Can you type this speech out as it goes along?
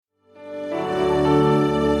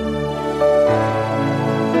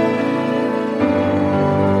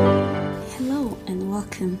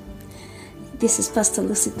This is Pastor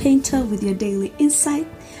Lucy Painter with your daily insight,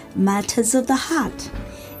 Matters of the Heart.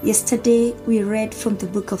 Yesterday we read from the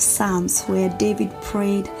book of Psalms where David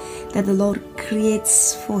prayed that the Lord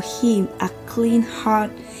creates for him a clean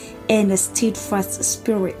heart and a steadfast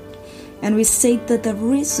spirit. And we said that the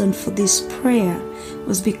reason for this prayer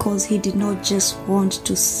was because he did not just want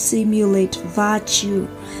to simulate virtue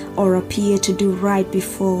or appear to do right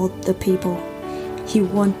before the people. He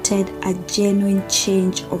wanted a genuine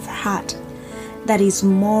change of heart, that his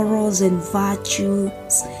morals and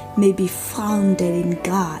virtues may be founded in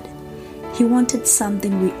God. He wanted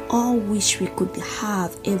something we all wish we could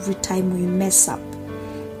have every time we mess up.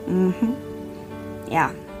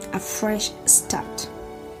 A fresh start.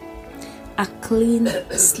 A clean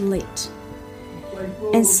slate.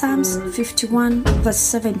 And Psalms 51 verse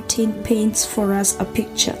 17 paints for us a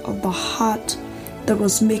picture of the heart that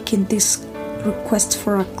was making this request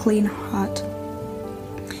for a clean heart.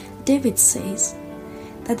 David says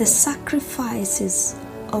that the sacrifices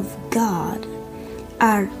of God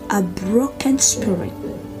are a broken spirit,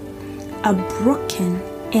 a broken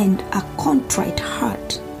and a contrite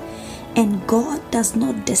heart, and God does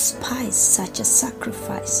not despise such a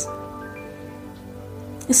sacrifice.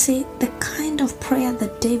 You see, the kind of prayer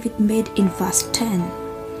that David made in verse 10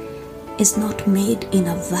 is not made in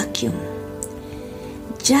a vacuum.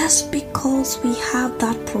 Just because we have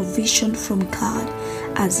that provision from God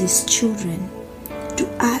as His children to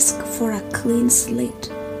ask for a clean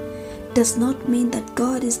slate does not mean that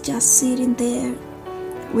God is just sitting there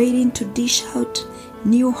waiting to dish out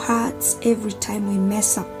new hearts every time we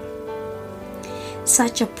mess up.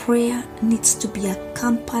 Such a prayer needs to be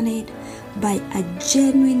accompanied by a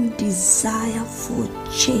genuine desire for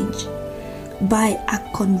change, by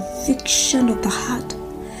a conviction of the heart,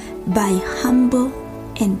 by humble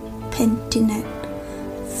and penitent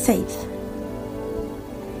faith.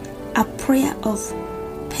 A prayer of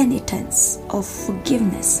penitence, of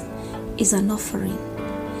forgiveness, is an offering,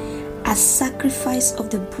 a sacrifice of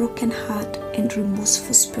the broken heart and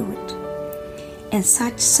remorseful spirit. And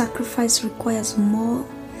such sacrifice requires more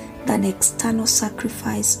than external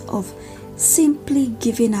sacrifice of simply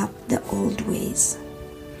giving up the old ways.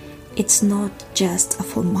 It's not just a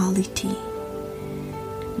formality.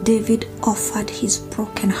 David offered his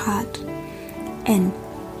broken heart and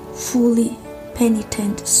fully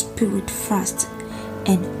penitent spirit first,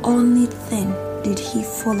 and only then did he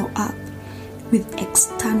follow up with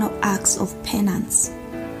external acts of penance.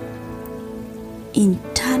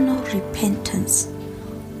 Internal repentance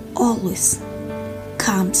always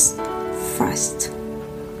comes first.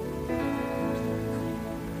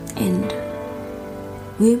 And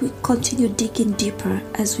we will continue digging deeper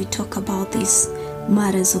as we talk about these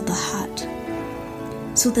matters of the heart.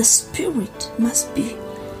 So the spirit must be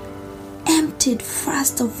emptied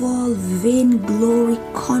first of all, vainglory,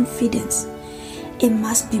 confidence. It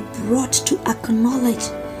must be brought to acknowledge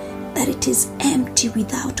that it is empty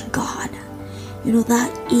without God. You know,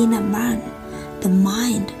 that inner man, the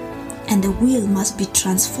mind and the will must be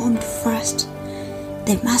transformed first.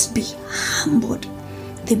 They must be humbled.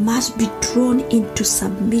 They must be drawn into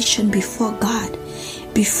submission before God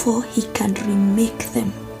before He can remake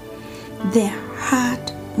them. Their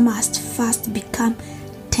heart must first become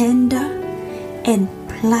tender and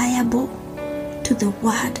pliable to the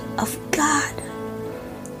Word of God.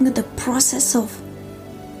 You know, the process of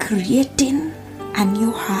creating a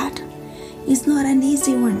new heart is not an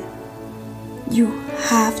easy one. You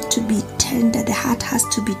have to be tender. The heart has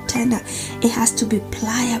to be tender. It has to be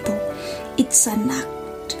pliable. It's an act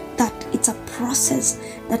it's a process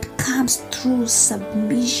that comes through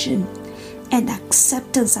submission and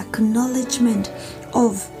acceptance, acknowledgement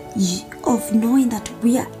of knowing that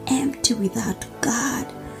we are empty without God.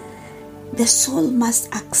 The soul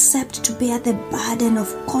must accept to bear the burden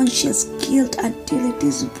of conscious guilt until it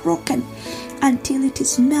is broken, until it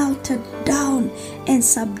is melted down and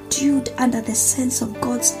subdued under the sense of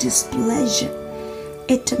God's displeasure.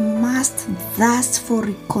 It must thirst for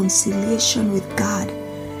reconciliation with God.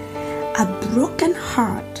 A broken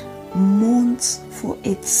heart mourns for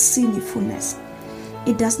its sinfulness.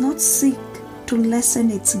 It does not seek to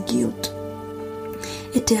lessen its guilt.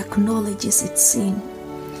 It acknowledges its sin.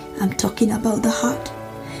 I'm talking about the heart.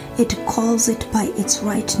 It calls it by its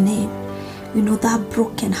right name. You know, that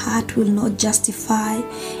broken heart will not justify.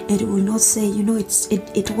 It will not say, you know,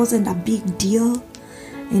 it wasn't a big deal.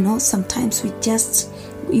 You know, sometimes we just,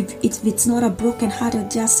 if it's not a broken heart, it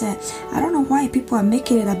just say, I don't know why people are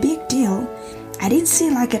making it a big deal. I didn't see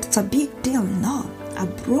like it's a big deal. No, a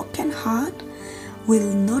broken heart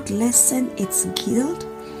will not lessen its guilt.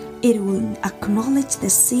 It will acknowledge the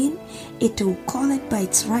sin. It will call it by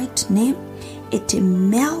its right name. it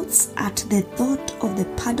melts at the thought of the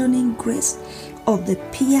pardoning grace of the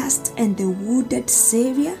pierced and the wounded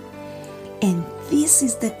Savior. And this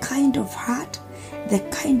is the kind of heart, the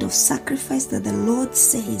kind of sacrifice that the Lord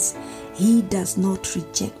says He does not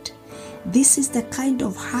reject. This is the kind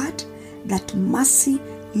of heart that mercy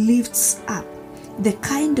lifts up, the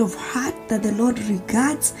kind of heart that the Lord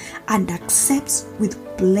regards and accepts with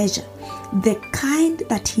pleasure, the kind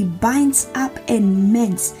that He binds up and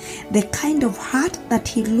mends, the kind of heart that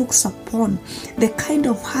He looks upon, the kind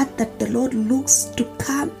of heart that the Lord looks to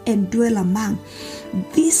come and dwell among.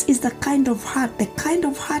 This is the kind of heart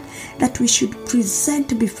that we should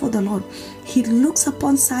present before the Lord. He looks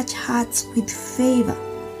upon such hearts with favor.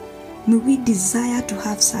 May we desire to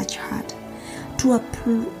have such heart, to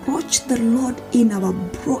approach the Lord in our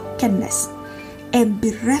brokenness and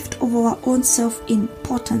bereft of our own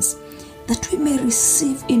self-importance, that we may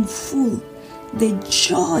receive in full the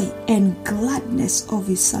joy and gladness of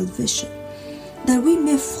His salvation, that we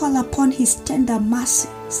may fall upon His tender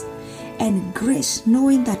mercies and grace,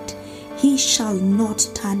 knowing that He shall not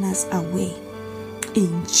turn us away.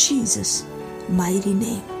 In Jesus' mighty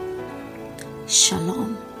name.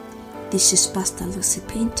 Shalom. This is Pastor Lucy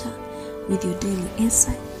Painter with your daily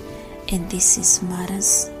insight, and this is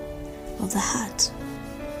Matters of the Heart,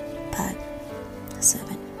 Part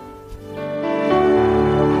 7.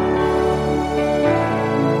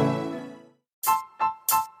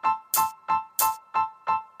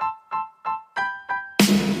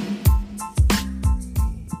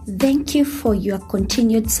 Thank you for your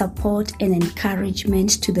continued support and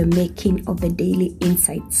encouragement to the making of the Daily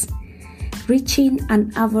Insights, reaching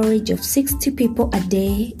an average of 60 people a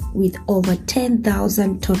day with over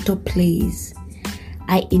 10,000 total plays.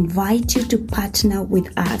 I invite you to partner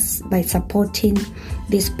with us by supporting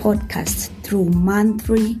this podcast through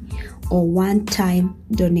monthly or one-time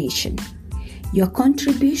donation. Your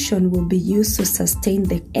contribution will be used to sustain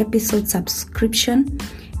the episode subscription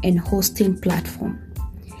and hosting platform.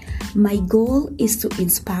 My goal is to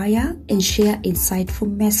inspire and share insightful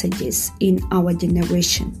messages in our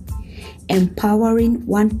generation, empowering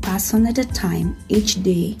one person at a time each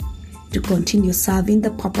day to continue serving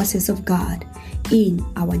the purposes of God in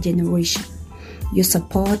our generation. Your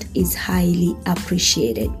support is highly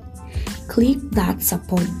appreciated. Click that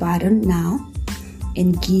support button now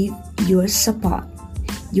and give your support.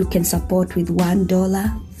 You can support with $1,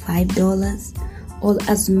 $5, or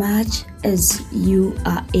as much as you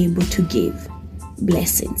are able to give.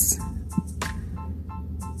 Blessings.